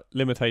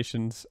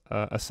 limitations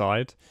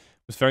aside,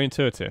 was very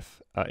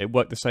intuitive. It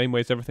worked the same way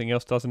as everything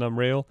else does in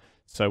Unreal,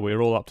 so we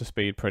were all up to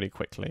speed pretty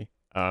quickly.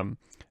 And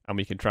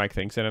we could drag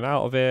things in and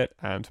out of it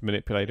and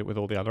manipulate it with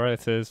all the other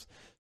editors.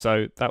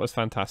 So that was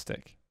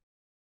fantastic.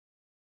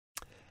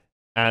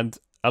 And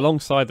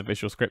alongside the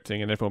visual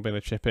scripting and everyone being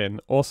able to chip in,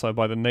 also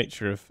by the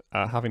nature of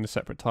having the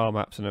separate tile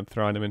maps and then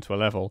throwing them into a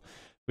level,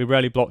 we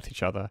rarely blocked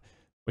each other,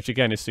 which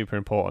again is super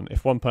important.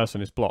 If one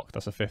person is blocked,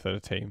 that's a fifth of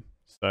the team.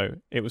 So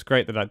it was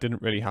great that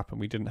didn't really happen.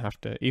 We didn't have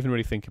to even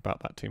really think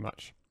about that too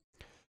much.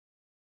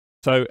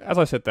 So as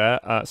I said there,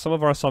 some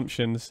of our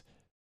assumptions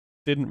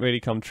didn't really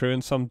come true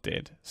and some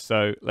did.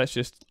 So let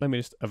me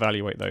just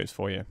evaluate those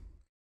for you.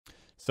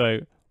 So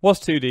was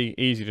 2D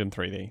easier than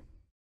 3D?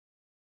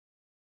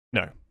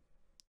 No.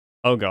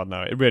 Oh god,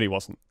 no, it really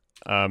wasn't.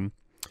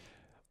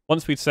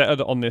 Once we'd settled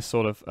on this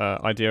sort of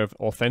idea of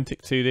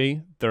authentic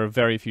 2D, there are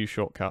very few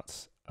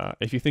shortcuts.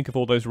 If you think of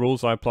all those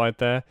rules I applied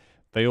there,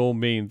 they all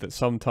mean that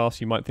some tasks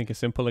you might think are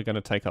simple are going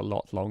to take a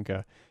lot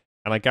longer.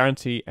 And I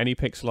guarantee any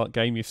pixel art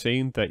game you've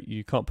seen that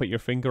you can't put your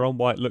finger on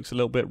why it looks a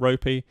little bit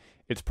ropey,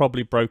 it's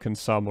probably broken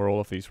some or all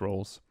of these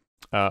rules.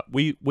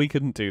 We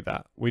couldn't do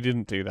that. We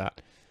didn't do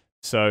that.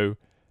 So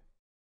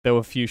there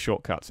were few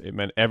shortcuts. It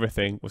meant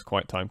everything was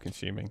quite time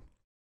consuming.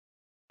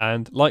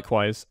 And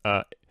likewise,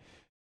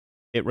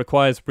 it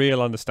requires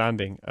real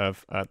understanding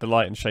of the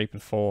light and shape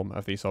and form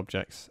of these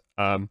objects.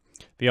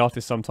 The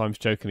artists sometimes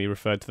jokingly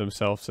referred to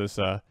themselves as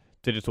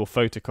digital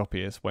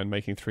photocopiers when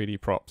making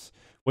 3D props.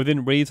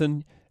 Within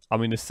reason, I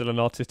mean, there's still an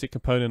artistic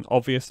component,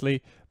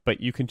 obviously, but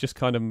you can just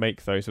kind of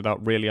make those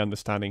without really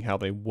understanding how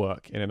they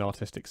work in an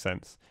artistic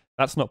sense.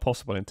 That's not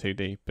possible in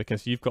 2D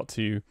because you've got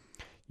to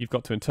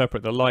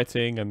interpret the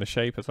lighting and the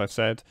shape, as I've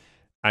said,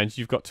 and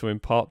you've got to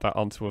impart that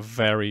onto a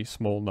very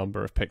small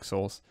number of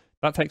pixels.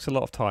 That takes a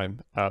lot of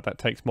time. That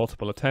takes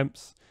multiple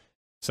attempts.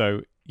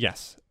 So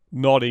yes,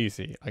 not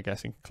easy, I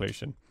guess, in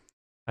conclusion.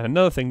 And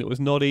another thing that was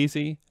not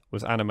easy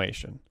was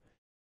animation.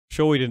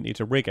 Sure, we didn't need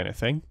to rig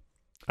anything,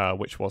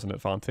 which was an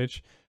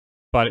advantage,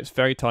 but it's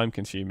very time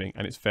consuming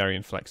and it's very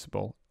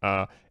inflexible.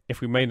 If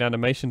we made an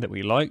animation that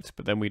we liked,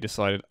 but then we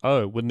decided,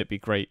 oh, wouldn't it be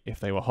great if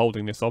they were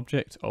holding this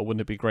object, or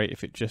wouldn't it be great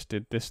if it just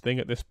did this thing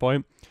at this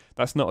point?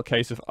 That's not a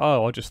case of,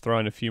 oh, I'll just throw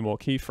in a few more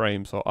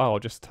keyframes, or oh, I'll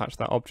just attach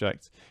that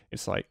object.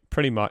 It's like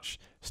pretty much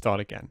start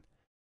again.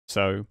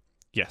 So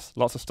yes,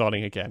 lots of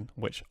starting again,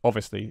 which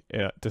obviously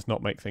does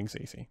not make things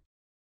easy.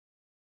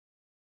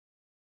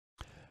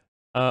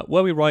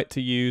 Were we right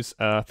to use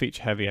a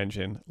feature-heavy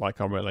engine like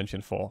Unreal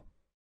Engine 4?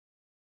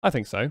 I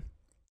think so.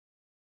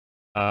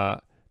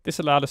 This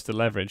allowed us to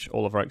leverage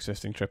all of our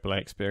existing AAA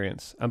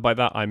experience, and by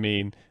that I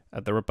mean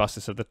the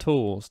robustness of the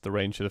tools, the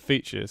range of the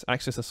features,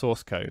 access to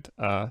source code,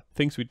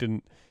 things we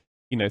didn't,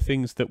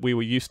 things that we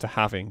were used to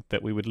having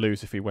that we would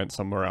lose if we went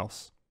somewhere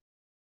else.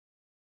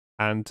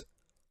 And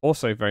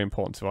also very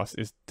important to us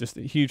is just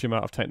a huge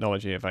amount of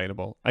technology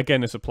available.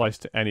 Again, this applies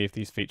to any of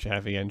these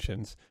feature-heavy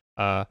engines.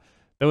 There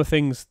were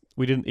things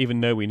we didn't even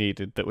know we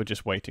needed that were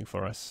just waiting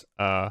for us.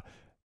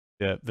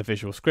 The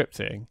visual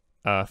scripting,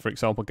 for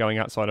example, going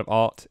outside of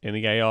art in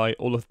the AI,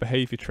 all of the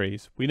behavior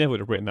trees. We never would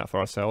have written that for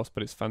ourselves,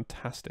 but it's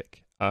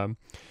fantastic. And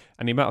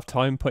the amount of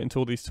time put into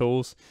all these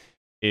tools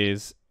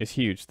is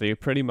huge. They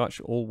pretty much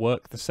all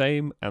work the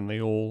same, and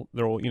they're all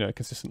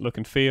consistent look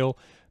and feel.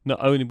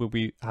 Not only would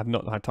we have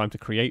not had time to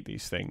create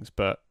these things,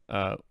 but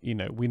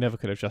we never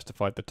could have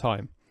justified the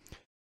time.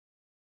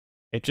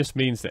 It just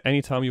means that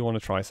anytime you want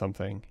to try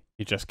something,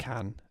 you just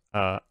can.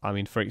 I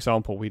mean, for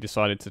example, we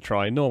decided to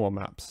try normal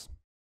maps.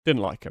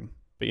 Didn't like them,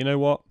 but you know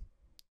what?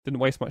 Didn't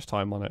waste much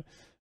time on it.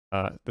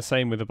 The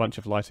same with a bunch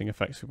of lighting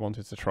effects we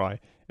wanted to try.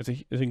 It's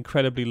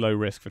incredibly low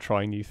risk for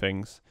trying new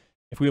things.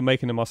 If we were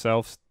making them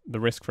ourselves,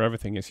 the risk for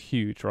everything is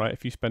huge, right?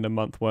 If you spend a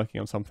month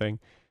working on something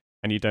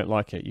and you don't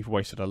like it, you've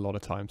wasted a lot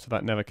of time. So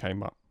that never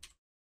came up.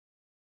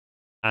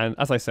 And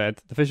as I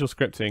said, the visual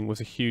scripting was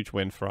a huge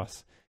win for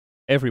us.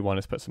 Everyone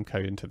has put some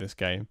code into this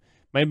game.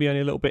 Maybe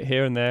only a little bit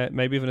here and there,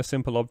 maybe even a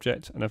simple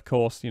object. And of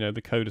course, the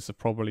coders have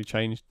probably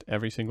changed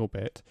every single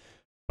bit.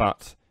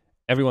 But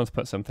everyone's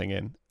put something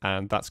in,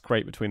 and that's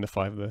great between the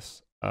 5 of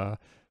us.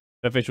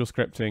 The visual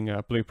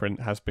scripting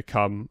blueprint has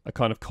become a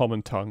kind of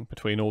common tongue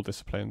between all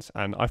disciplines,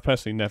 and I've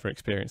personally never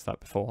experienced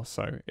that before,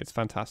 so it's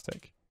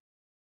fantastic.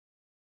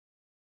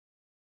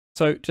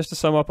 So just to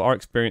sum up our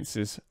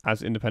experiences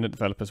as independent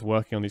developers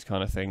working on these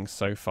kind of things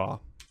so far,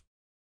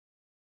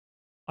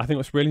 I think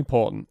what's really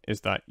important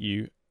is that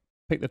you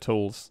pick the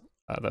tools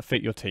that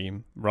fit your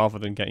team rather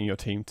than getting your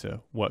team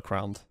to work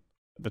around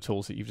the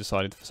tools that you've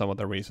decided for some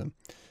other reason.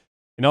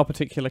 In our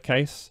particular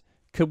case,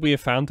 could we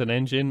have found an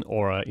engine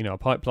or a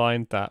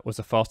pipeline that was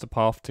a faster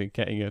path to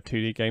getting a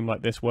 2D game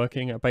like this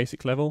working at a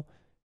basic level?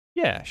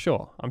 Yeah,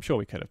 sure. I'm sure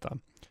we could have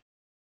done.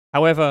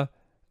 However,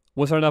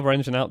 was there another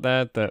engine out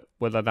there that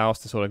would allow us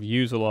to sort of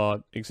use all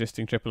our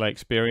existing AAA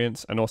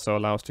experience and also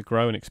allow us to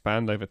grow and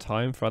expand over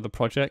time for other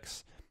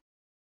projects?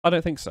 I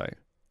don't think so.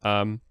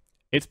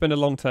 It's been a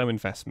long-term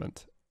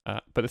investment,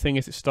 but the thing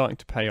is, it's starting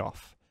to pay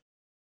off.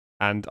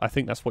 And I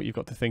think that's what you've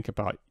got to think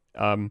about.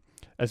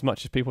 As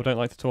much as people don't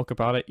like to talk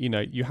about it,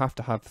 you have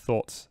to have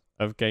thoughts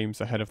of games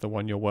ahead of the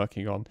one you're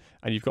working on,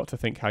 and you've got to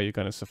think how you're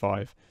going to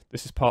survive.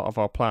 This is part of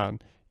our plan.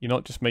 You're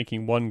not just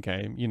making one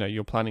game,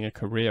 you're planning a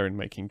career in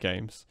making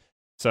games.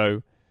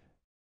 So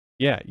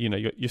yeah,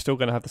 you're still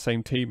going to have the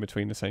same team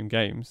between different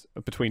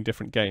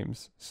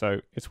games.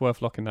 So it's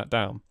worth locking that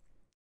down.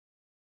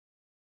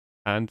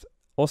 And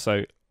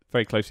also,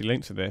 very closely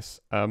linked to this,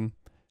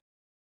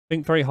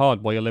 think very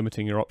hard while you're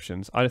limiting your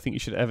options. I don't think you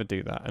should ever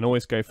do that, and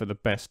always go for the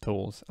best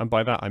tools. And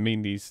by that I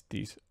mean these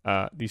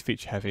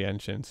feature-heavy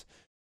engines.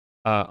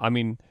 I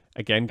mean,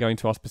 again, going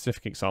to our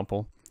specific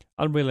example,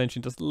 Unreal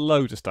Engine does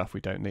loads of stuff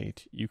we don't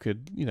need. You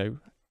could,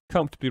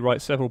 comfortably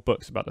write several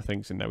books about the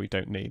things in there we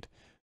don't need.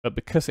 But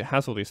because it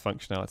has all this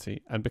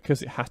functionality, and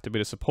because it has to be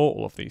to support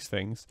all of these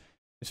things,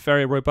 it's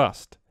very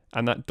robust,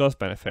 and that does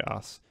benefit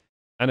us.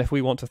 And if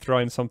we want to throw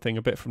in something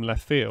a bit from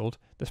left field,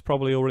 there's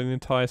probably already an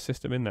entire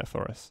system in there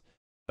for us.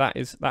 That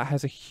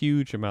has a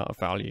huge amount of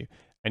value,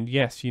 And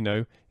yes, you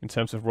know, in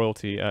terms of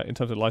royalty, in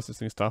terms of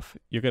licensing stuff,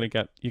 you're going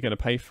to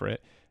pay for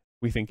it.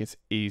 We think it's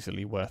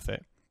easily worth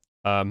it.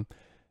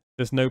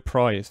 There's no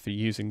prize for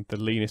using the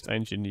leanest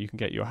engine you can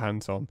get your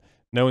hands on.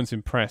 No one's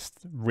impressed,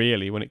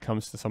 really, when it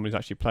comes to someone who's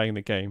actually playing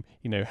the game,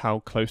 you know, how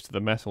close to the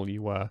metal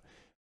you were.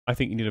 I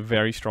think you need a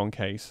very strong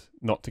case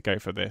not to go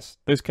for this.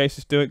 Those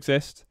cases do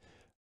exist,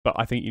 but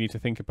I think you need to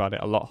think about it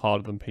a lot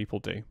harder than people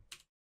do.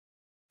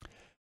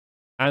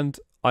 And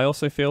I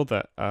also feel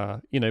that,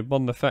 you know,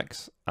 modern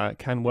effects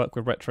can work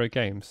with retro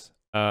games.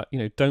 You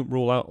know, don't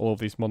rule out all of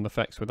these modern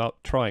effects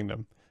without trying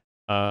them.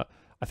 I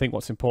think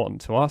what's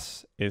important to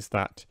us is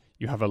that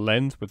you have a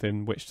lens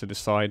within which to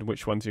decide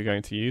which ones you're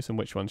going to use and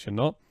which ones you're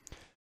not.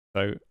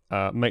 So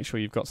make sure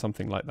you've got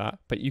something like that,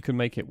 but you can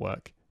make it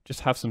work.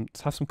 Just have some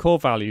core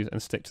values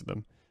and stick to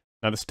them.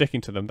 Now, the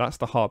sticking to them, that's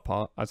the hard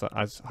part,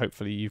 as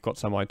hopefully you've got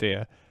some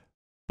idea,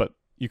 but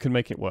you can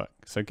make it work,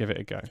 so give it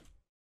a go.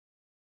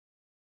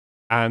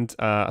 And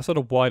a sort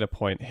of wider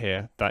point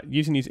here, that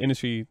using these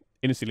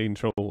industry-leading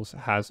tools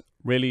has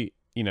really,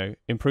 you know,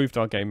 improved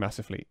our game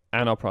massively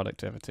and our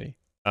productivity,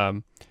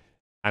 and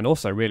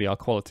also really our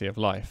quality of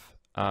life.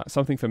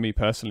 Something for me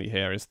personally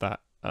here is that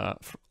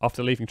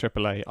after leaving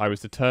AAA, I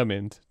was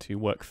determined to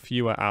work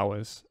fewer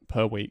hours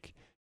per week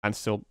and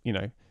still, you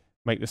know,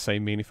 make the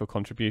same meaningful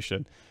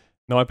contribution.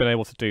 Now, I've been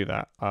able to do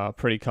that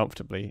pretty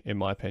comfortably, in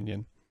my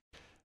opinion.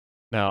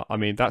 Now, I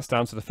mean, that's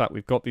down to the fact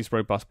we've got these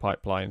robust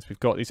pipelines, we've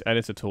got these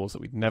editor tools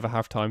that we'd never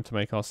have time to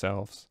make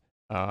ourselves,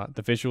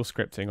 the visual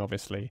scripting,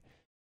 obviously.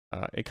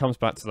 It comes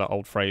back to that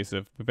old phrase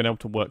of we've been able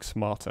to work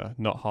smarter,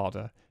 not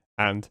harder.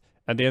 And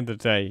at the end of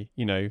the day,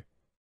 you know,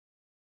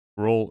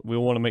 we all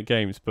want to make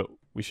games, but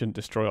we shouldn't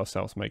destroy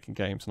ourselves making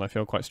games, and I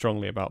feel quite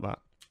strongly about that.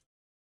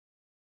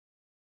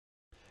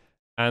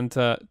 And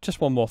just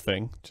one more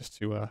thing, just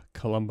to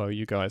Columbo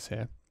you guys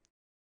here.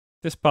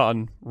 This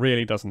button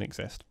really doesn't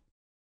exist.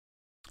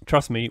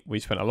 Trust me, we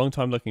spent a long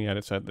time looking at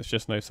it, so there's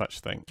just no such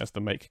thing as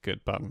the make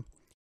good button.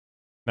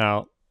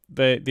 Now,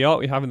 the art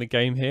we have in the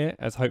game here,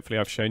 as hopefully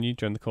I've shown you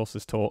during the course of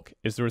this talk,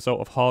 is the result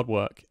of hard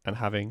work and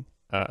having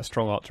a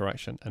strong art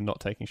direction and not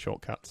taking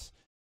shortcuts.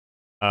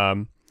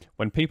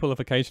 When people have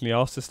occasionally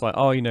asked us, like,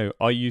 oh, you know,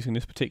 are you using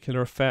this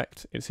particular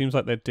effect? It seems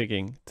like they're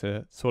digging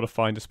to sort of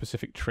find a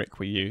specific trick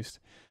we used.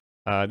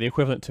 The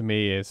equivalent to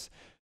me is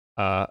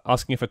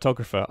asking a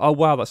photographer, oh,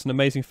 wow, that's an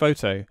amazing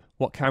photo.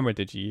 What camera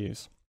did you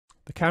use?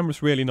 The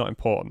camera's really not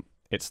important.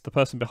 It's the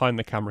person behind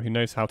the camera who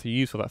knows how to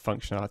use all that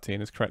functionality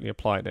and has correctly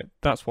applied it.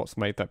 That's what's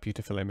made that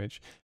beautiful image.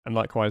 And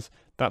likewise,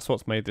 that's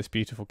what's made this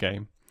beautiful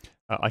game.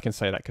 I can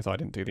say that because I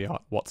didn't do the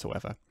art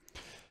whatsoever.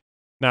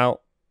 Now,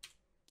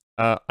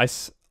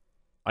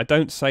 I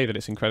don't say that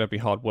it's incredibly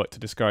hard work to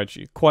discourage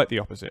you. Quite the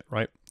opposite,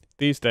 right?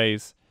 These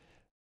days,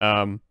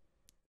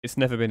 it's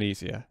never been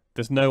easier.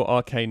 There's no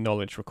arcane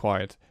knowledge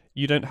required.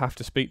 You don't have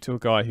to speak to a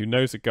guy who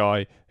knows a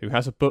guy who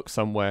has a book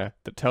somewhere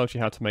that tells you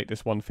how to make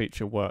this one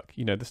feature work.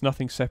 You know, there's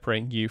nothing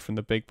separating you from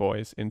the big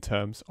boys in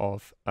terms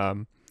of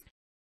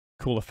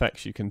cool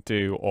effects you can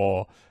do,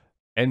 or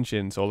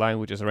engines or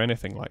languages or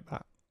anything like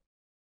that.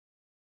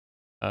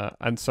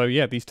 And so,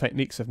 yeah, these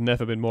techniques have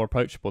never been more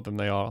approachable than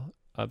they are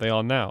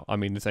now. I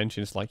mean, there's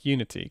engines like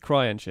Unity,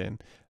 CryEngine,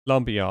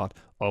 Lumberyard,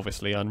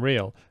 obviously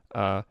Unreal.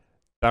 They're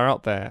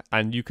out there,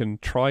 and you can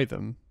try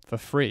them for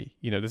free.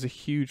 You know, there's a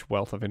huge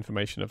wealth of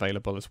information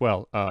available as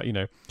well. You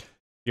know,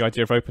 the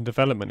idea of open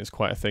development is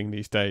quite a thing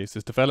these days.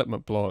 There's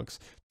development blogs,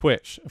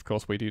 Twitch, of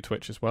course we do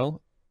Twitch as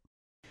well,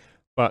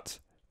 but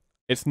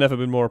it's never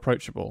been more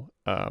approachable.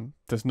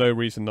 There's no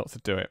reason not to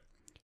do it.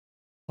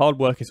 Hard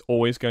work is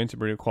always going to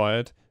be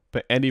required,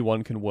 but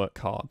anyone can work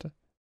hard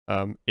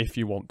if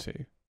you want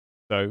to.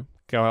 So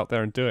go out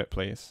there and do it,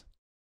 please.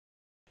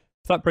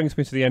 So that brings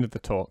me to the end of the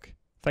talk.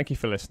 Thank you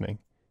for listening.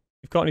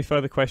 If you've got any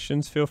further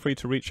questions, feel free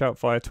to reach out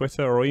via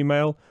Twitter or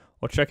email,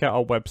 or check out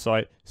our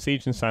website,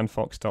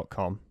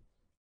 siegeandsandfox.com.